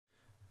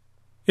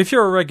If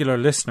you're a regular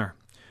listener,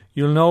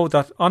 you'll know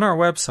that on our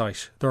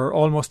website there are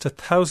almost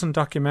 1,000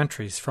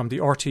 documentaries from the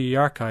RTE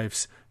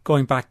archives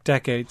going back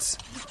decades.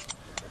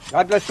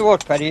 God bless you,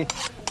 Paddy.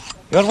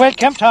 You're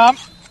welcome, Tom.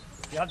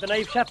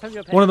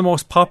 One of the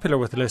most popular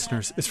with the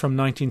listeners is from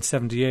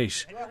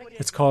 1978.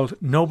 It's called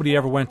Nobody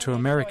Ever Went to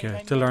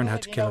America to Learn How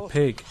to Kill a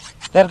Pig.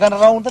 They're going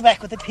around the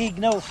back with the pig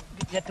now.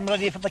 Get them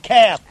ready for the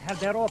car. Have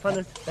their rope on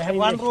it? They have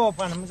one rope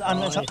on them,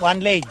 on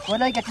one leg.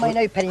 When I get mine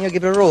out, Penny, you'll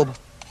give it a rub.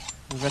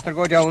 You better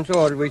go down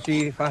so we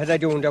see what they're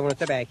doing down at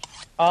the back.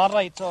 All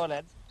right, so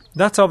lads.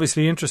 That's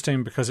obviously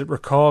interesting because it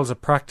recalls a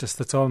practice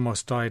that's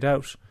almost died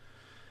out.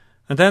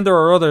 And then there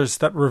are others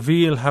that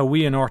reveal how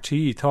we in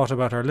RTE thought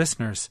about our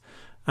listeners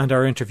and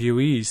our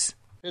interviewees.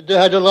 They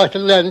had a lot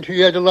of land,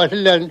 he had a lot of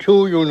land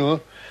too, you know.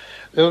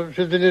 So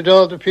they need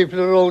all the people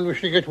around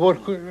which they get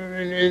work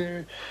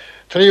in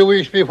 3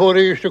 weeks before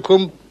they used to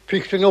come,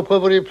 fixing up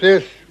every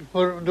place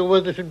for the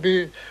weather to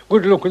be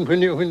good looking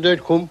when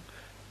they'd come.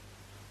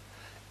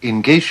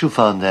 In case you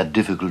found that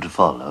difficult to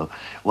follow,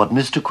 what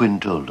Mr. Quinn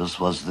told us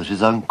was that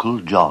his uncle,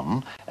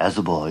 John, as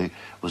a boy,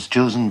 was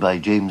chosen by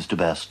James de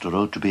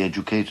Bastero to be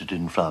educated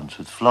in France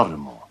with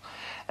Florimond,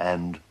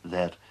 and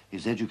that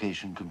his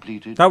education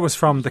completed... That was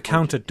from The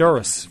Count at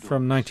Durras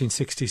from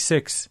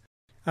 1966.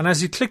 And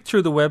as you click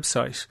through the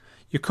website,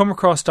 you come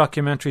across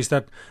documentaries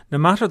that, no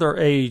matter their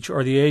age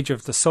or the age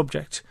of the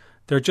subject,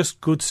 they're just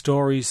good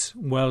stories,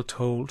 well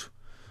told.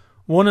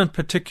 One in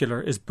particular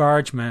is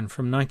Bargemen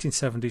from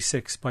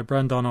 1976 by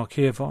Brendan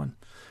O'Keevan.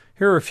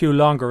 Here are a few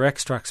longer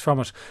extracts from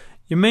it.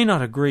 You may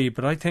not agree,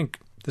 but I think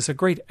there's a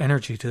great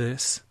energy to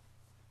this.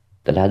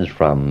 The lads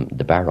from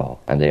the Barrow,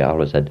 and they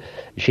always said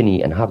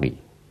Shinny and Hoggy.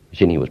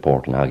 Shinny was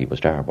port and Hoggy was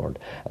starboard.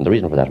 And the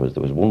reason for that was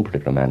there was one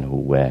particular man who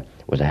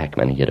was a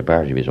hackman. He had a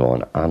barge of his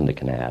own on the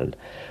canal.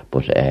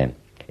 But in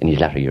his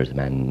latter years, the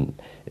man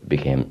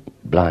became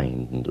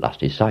blind and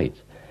lost his sight.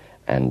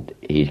 And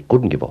he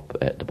couldn't give up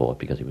the boat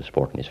because he was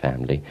supporting his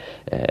family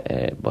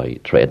by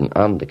trading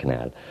on the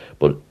canal.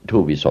 But two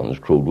of his sons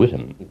crewed with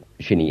him,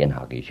 Shinny and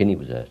Hoggy. Shinny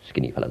was a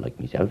skinny fella like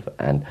myself,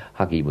 and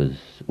Hoggy was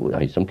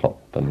nice and plump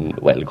and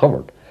well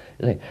covered.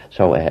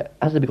 So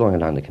as they'd be going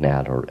along the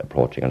canal or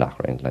approaching a lock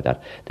or anything like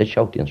that, they'd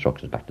shout the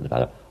instructions back to the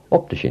fella,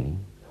 up to Shinny,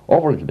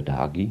 over a little bit to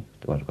Hoggy,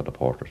 they wanted to go to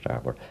port or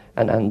starboard.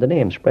 And the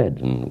name spread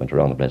and went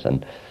around the place,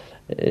 and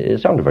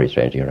it sounded very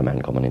strange to hear a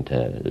man coming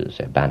into,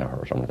 say, Banner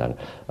or something like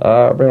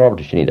that. Bring over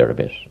to Shinny there a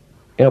bit.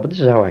 You know, but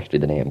this is how actually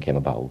the name came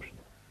about.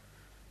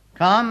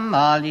 Come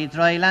all ye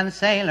dryland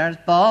sailors,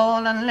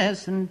 bowl and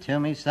listen to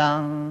me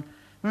song.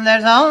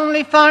 There's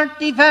only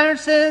 40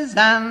 verses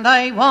and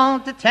I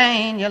won't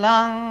detain you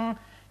long.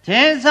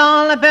 'Tis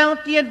all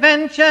about the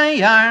adventure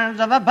yards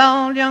of a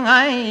bold young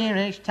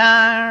Irish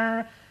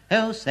tar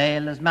who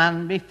sailed as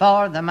man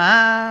before the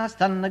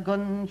mast on the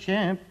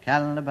gunship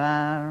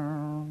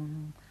Calabar.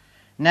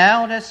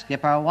 Now the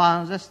skipper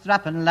was a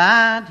strapping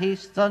lad, he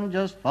stood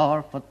just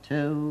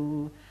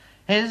 4'2".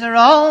 His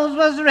rose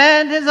was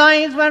red, his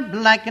eyes were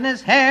black, and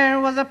his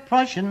hair was a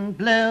Prussian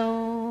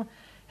blue.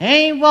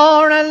 He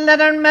wore a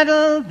leather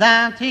medal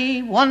that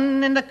he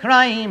won in the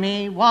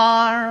Crimea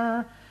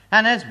War,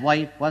 and his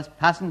wife was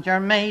passenger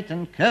mate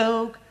and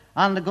cook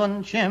on the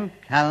gunship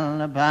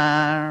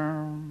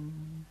Calabar.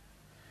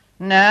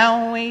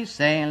 Now we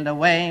sailed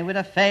away with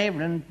a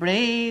favouring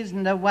breeze,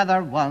 and the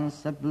weather was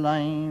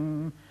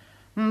sublime.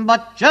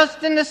 But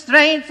just in the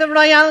straits of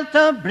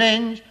Rialto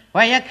Bridge,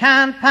 where you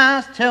can't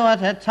pass two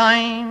at a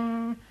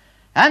time,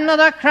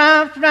 another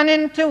craft ran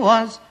into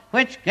us,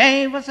 which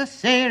gave us a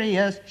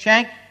serious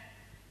check.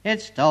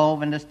 It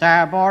stove in the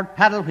starboard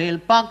paddle wheel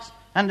box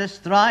and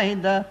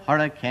destroyed the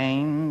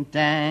hurricane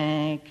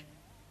deck.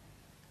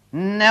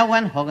 Now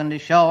when hugging the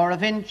shore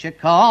of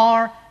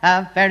Inchicore,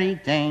 a very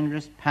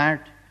dangerous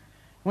part,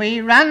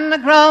 we ran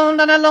aground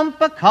on a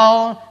lump of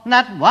coal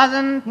that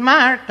wasn't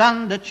marked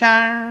on the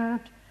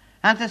chart.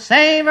 And to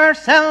save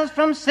ourselves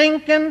from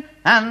sinking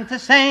and to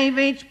save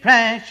each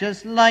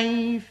precious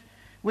life,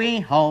 we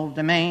hove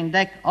the main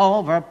deck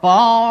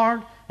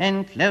overboard,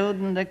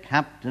 including the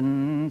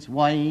captain's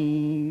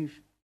wife.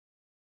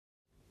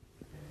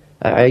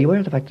 Are you aware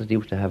of the fact that they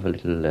used to have a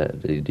little,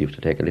 they used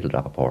to take a little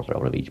drop of porter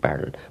out of each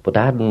barrel, but they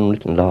had a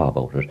written law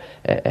about it.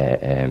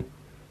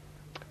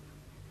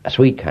 A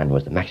sweet can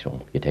was the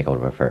maximum you take out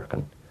of a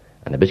firkin,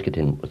 and a biscuit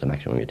tin was the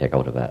maximum you take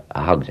out of a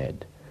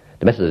hogshead.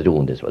 The method of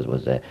doing this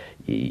was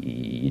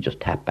you just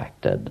tap back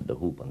the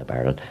hoop on the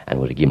barrel, and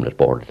with a gimlet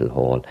bored a little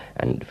hole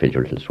and filled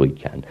your little sweet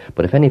can.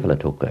 But if any fella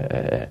took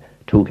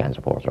 2 cans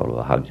of porter out of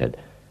a hogshead,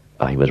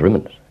 he was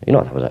ruined. You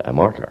know, that was a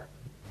mortaler.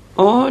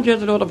 Oh,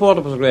 just the porter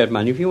was a great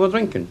man if you were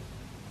drinking.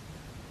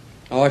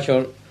 Oh,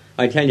 sure.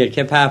 I tell you, it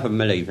kept half of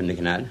my life in the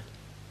canal.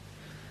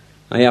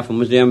 I often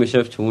was there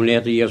myself too, in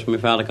later years when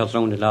my father got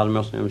round to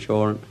Lalmerson, I'm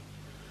sure.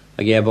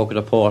 I gave a bucket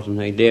of port and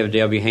I'd live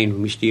there behind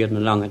when we steering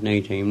along at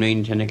night time,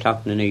 9, 10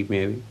 o'clock in the night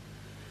maybe,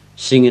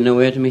 singing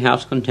away to my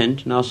heart's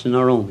content and us in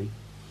around me.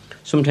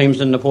 Sometimes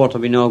then the port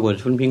would be no good,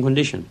 it wouldn't be in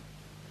condition.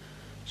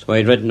 So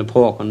I'd redden the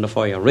pork on the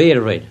fire,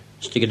 red,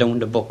 stick it down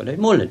the bucket, I'd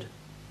mull it.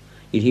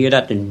 You'd hear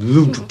that then,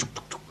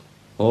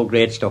 Oh,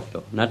 great stuff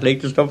though. Not like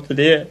the stuff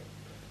today.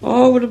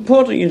 Oh, but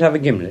important you'd have a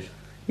gimlet.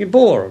 You're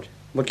bored,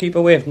 but keep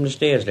away from the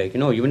stairs, like, you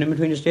know. You went in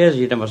between the stairs,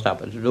 you'd never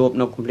stop it. It'd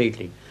open up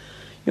completely.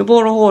 You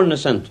bore a hole in the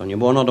centre and you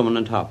bore another one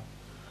on top.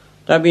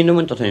 That'd be in the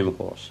winter time, of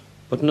course.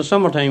 But in the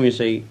summertime, you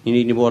see, you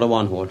need to bore the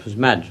one hole. It was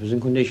mad, it was in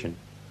condition.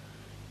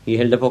 You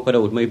held the bucket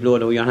out, it might blow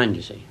it out of your hand,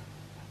 you see.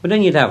 But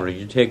then you'd average,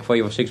 you'd take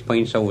 5 or 6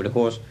 pints out, of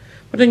course.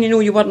 But then you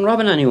knew you wasn't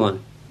robbing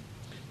anyone.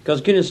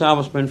 Because Guinness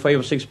always spent 5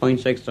 or 6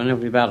 pints extra on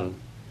every barrel.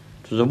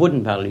 It was a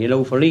wooden barrel, he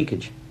allowed for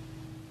leakage.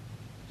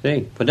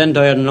 See? But then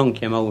Diard and Lung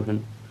came out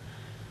and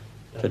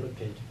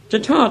the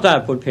thought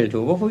that put pill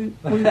to,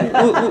 but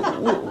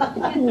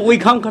we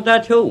conquered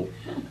that too.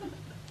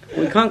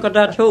 We conquered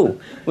that too.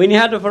 When you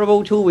had it for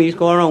about 2 weeks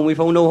going around, we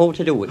found out how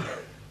to do it.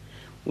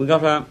 We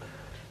got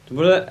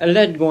a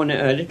lead going,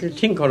 a little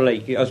tinker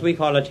like, as we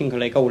call a tinker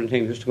like olden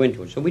times used to go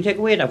into it. So we take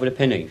away that with a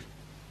penknife.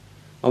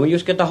 And we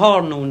used to get the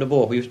horn now in the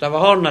boat. We used to have a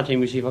horn that time,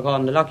 we see for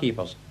calling the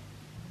lockkeepers.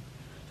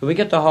 So we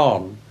get the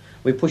horn,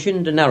 we push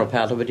in the narrow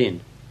part of it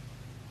in.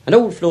 And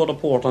out would flow the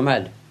port or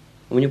mad.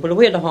 And when you pull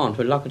away the horn, it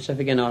would lock itself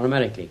again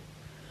automatically.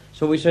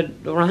 So we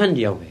said, they were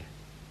handy away.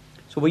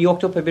 So we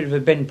yoked up a bit of a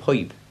bent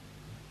pipe.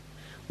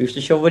 We used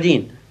to shove it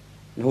in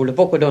and hold the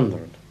bucket under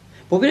it.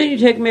 But we then you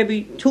take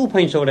maybe 2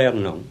 pints out there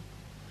now.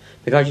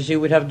 Because you see,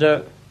 we'd have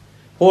the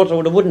water out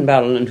of the wooden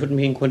barrel and it wouldn't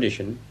be in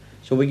condition.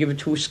 So we give it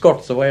 2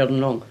 squirts of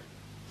iron long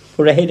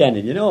for a head on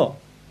it, you know.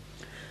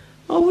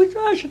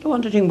 Oh, I should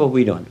want to think what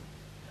we done.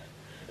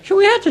 So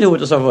we had to do it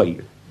to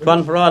survive.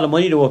 One for all the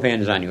money they were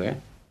paying us anyway.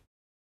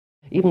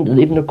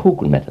 Even the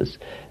cooking methods,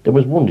 there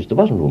was one dish, there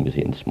wasn't room, you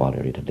see, in the small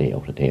area today,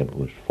 out the table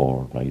was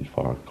 4 knives,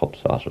 4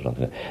 cups, sauce or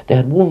something. They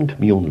had one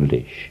communal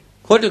dish.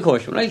 Cuddle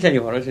cushion, I'll tell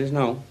you what it is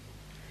now.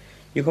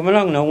 You come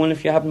along now, and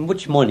if you haven't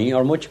much money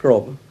or much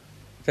grub,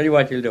 I'll tell you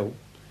what you'll do.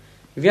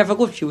 If you have a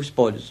good few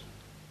spuds,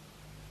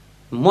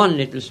 and one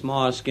little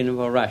small skin of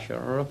a rasher,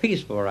 or a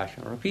piece of a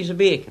rasher, or a piece of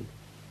bacon,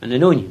 and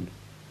an onion,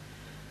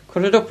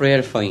 cut it up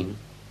real fine.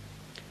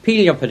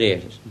 Peel your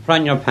potatoes, put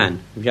on your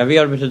pan. If you have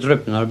a bit of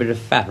dripping or a bit of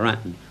fat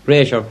ranting,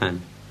 raise your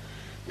pan.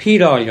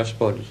 Peel all your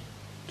spuds,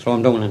 throw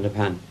them down in the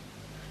pan.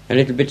 A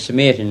little bits of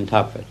meat in the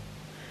top of it.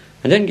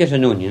 And then get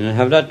an onion and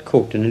have that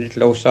cooked in a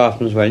little low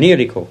softened as well,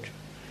 nearly cooked.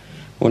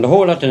 When the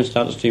whole lot then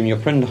starts steaming, you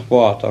put the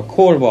water,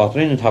 cold water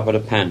in the top of the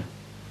pan.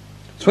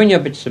 Swing your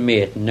bits of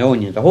meat and the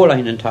onion, the whole lot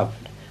in the top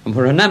of it, and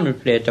put an enamel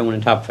plate down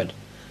on top of it,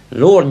 and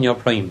lower in your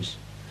primes.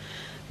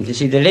 And you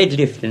see the lead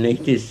lifting like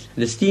this,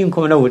 and the steam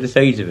coming out of the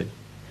sides of it.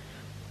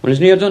 When it's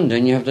near done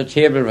then, you have the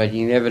table ready,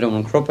 you have it down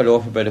and crop it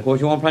off a bit. Of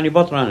course, you won't put any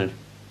butter on it.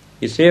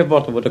 You save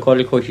butter with the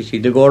cuddle cush, you see,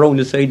 they go around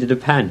the side of the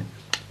pan.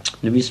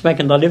 And they'll be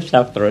smacking the lips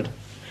after it.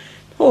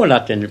 The whole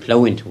lot then will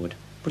plough into it.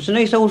 But it's a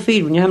nice old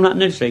feed when you have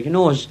nothing else like, you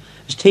know, it's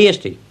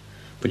tasty.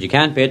 But you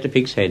can't beat the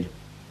pig's head.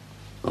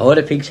 Oh,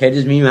 the pig's head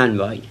is me man,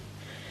 boy.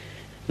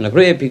 And a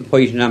great big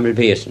poison enamel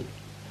basin.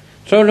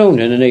 Throw around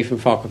then a knife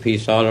and fork a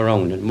piece all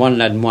around it. One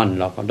lad and one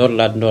lock, or another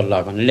lad and another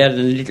lock, and a lad in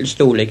a little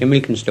stool like a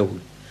milking stool.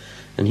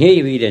 And here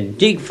you be then,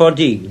 dig for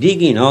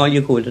dig in all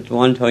you could at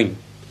one time.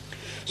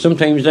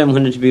 Sometimes them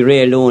when it be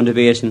real low in the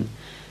basin,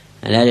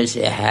 and they'll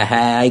say,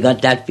 ha, I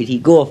got that bit,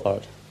 he'd go for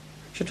it.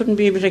 It wouldn't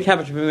be a bit of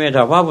cabbage to be made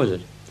of, what was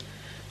it?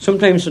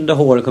 Sometimes in the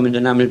hole come in the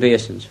enamel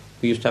basins.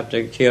 We used to have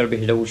to tear a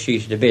bit of the old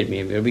sheet of the bed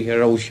maybe, or a bit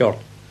of old shirt,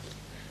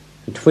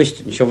 and twist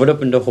it and shove it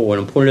up in the hole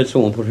and pull it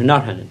through and put a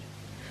knot on it.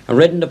 And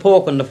redden the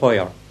pork on the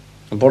fire,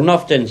 and burn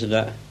off the ends of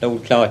the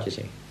old cloth, you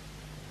see,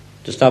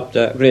 to stop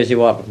the greasy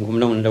water from coming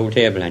down on the old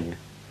table on you.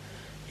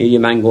 Here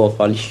your man go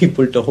for, and he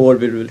pulled the whole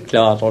bit with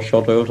cloth or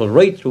shut out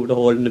right through the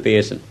hole in the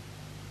basin.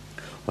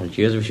 Well,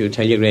 Jesus, we should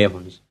tell you great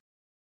ones.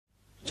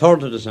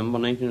 3rd of December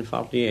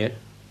 1948.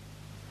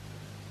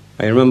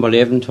 I remember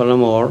leaving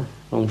Tullamore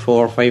around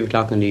 4 or 5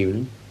 o'clock in the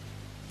evening.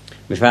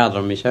 My father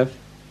and myself.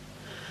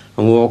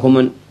 And we were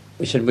coming,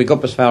 we said we'd go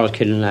up as far as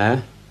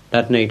Killinlaw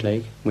that night,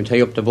 like. We'd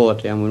tie up the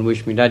boat there and we'd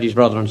wish my daddy's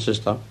brother and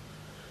sister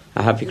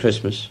a happy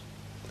Christmas.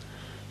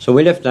 So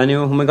we left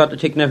anyway when we got to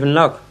Ticknevin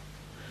Lock.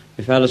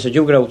 My father said,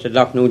 you get out to the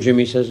lock now,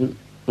 Jimmy says,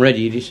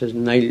 ready, he says,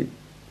 and I'll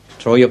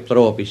throw you up the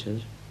rope, he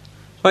says.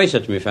 So I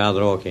said to my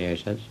father, okay, I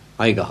said,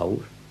 I got out.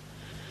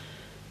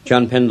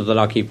 John Pender, the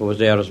lockkeeper, was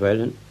there as well.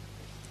 And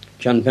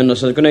John Pender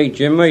says, good night,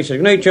 Jim. I said,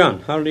 good night,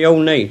 John. How are the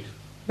old night?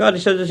 God, he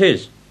said, it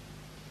is.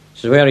 He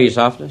says, where are you,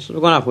 soft? I said,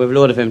 we're going off, we have a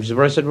load of him. He said,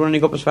 but I said, we're only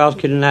go up as far as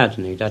Killinlaw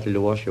tonight. That'll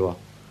do us, you are.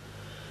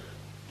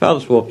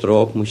 Father threw up the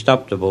rope and we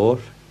stopped the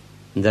boat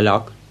in the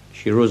lock.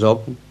 She rose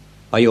up and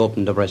I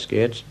opened the breast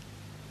gates.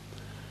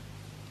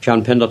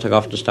 John Pender took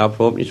off the stop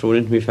rope and he threw it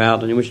into my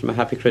father and he wished him a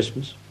happy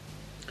Christmas.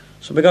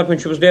 So we got when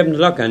she was there in the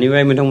lock anyway,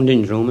 I went down the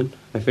engine room and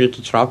I filled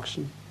the trucks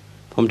and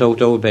pumped out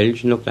the old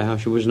bilge and looked at her.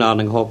 She was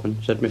nodding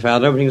hoping. Said to my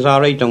father, everything's all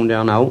right down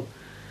there now.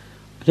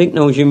 I think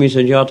now Jimmy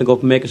said you ought to go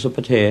up and make us up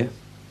a tea.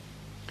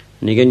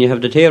 And again you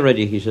have the tea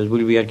ready, he says,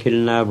 we'll be at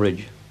Killinlaw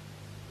Bridge.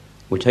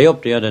 We'll tie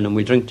up there then and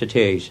we'll drink the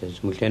tea, he says,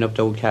 and we'll clean up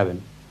the old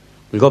cabin.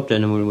 We'll go up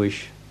then and we'll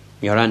wish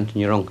your aunt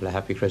and your uncle a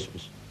happy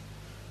Christmas.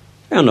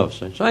 Fair enough,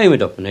 son. So I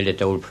went up and I lit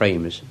the old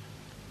primus.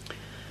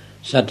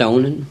 Sat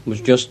down and was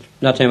just,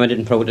 that time I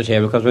didn't throw at the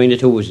table because we only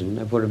 2 was in.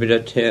 I put a bit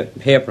of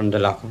paper in the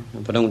locker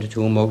and put down the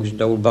 2 mugs and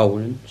the old bowl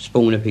and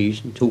spoon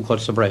apiece and 2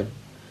 cuts of bread.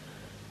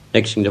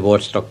 Next thing the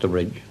boat struck the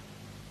bridge.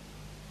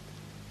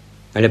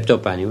 I leapt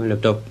up anyway,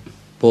 boat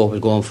was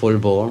going full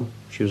bore.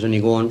 She was only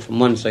going from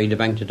one side of the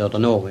bank to the other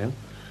nowhere.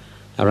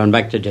 I ran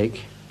back to deck,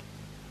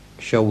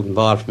 showed and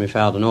bawled for my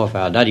father, no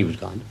father, Daddy was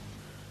gone.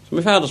 So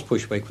my father's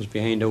push bike was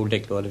behind the old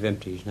deck load of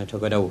empties and I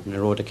took it out and I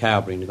rode a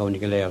carberry and going to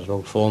Galares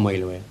about 4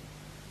 mile away.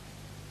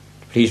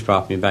 Police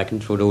brought me back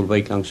and threw the old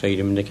bike alongside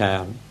him in the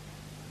car.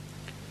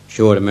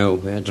 Showed him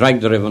out. I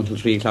dragged the river until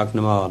 3 o'clock in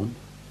the morning.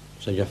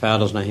 Said, your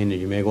father's not in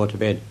it, you may go to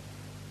bed.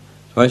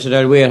 So I said,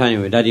 I'll wait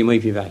anyway, Daddy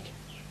might be back.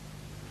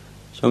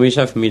 So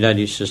myself and my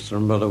daddy's sister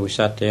and brother, we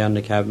sat there in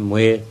the cabin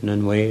waiting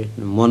and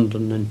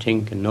wondering and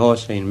thinking, no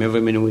sign.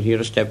 Every minute we'd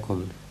hear a step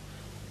coming.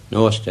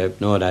 No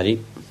step, no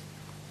Daddy.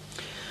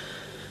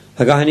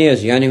 I got an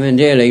easy anyway and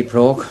daylight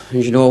broke.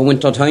 As you know,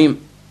 winter time,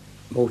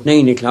 about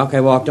 9 o'clock I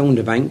walked down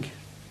the bank.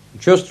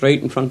 Just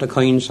right in front of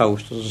Kyne's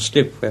house, there's a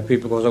slip where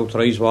people goes out to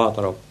raise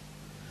water up.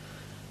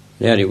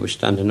 There he was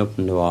standing up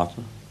in the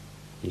water.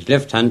 His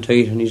left hand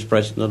tight on his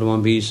breast, another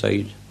one by his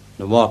side.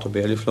 The water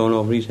barely flowing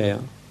over his hair.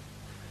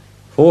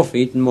 4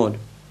 feet in mud.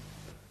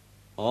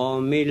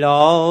 Oh, me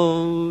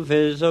love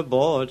is a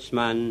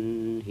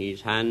boatsman,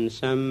 he's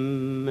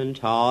handsome and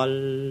tall.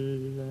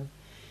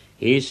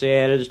 He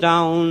sails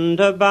down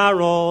the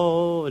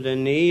Barrow, the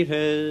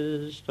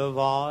neatest of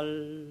all.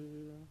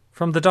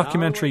 From the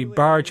documentary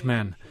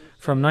Bargemen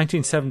from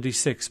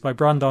 1976 by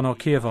Brandon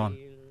O'Keevan.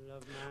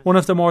 One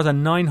of the more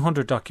than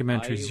 900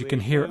 documentaries you can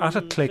hear at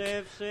a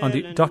click on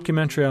the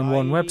Documentary on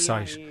One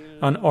website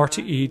on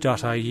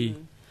rte.ie.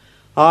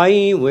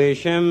 I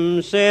wish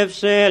him safe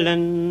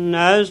sailing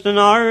as the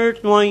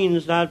north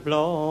winds that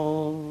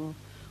blow,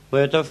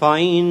 with a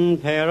fine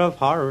pair of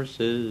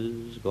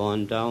horses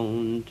going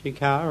down to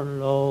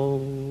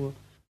Carlow.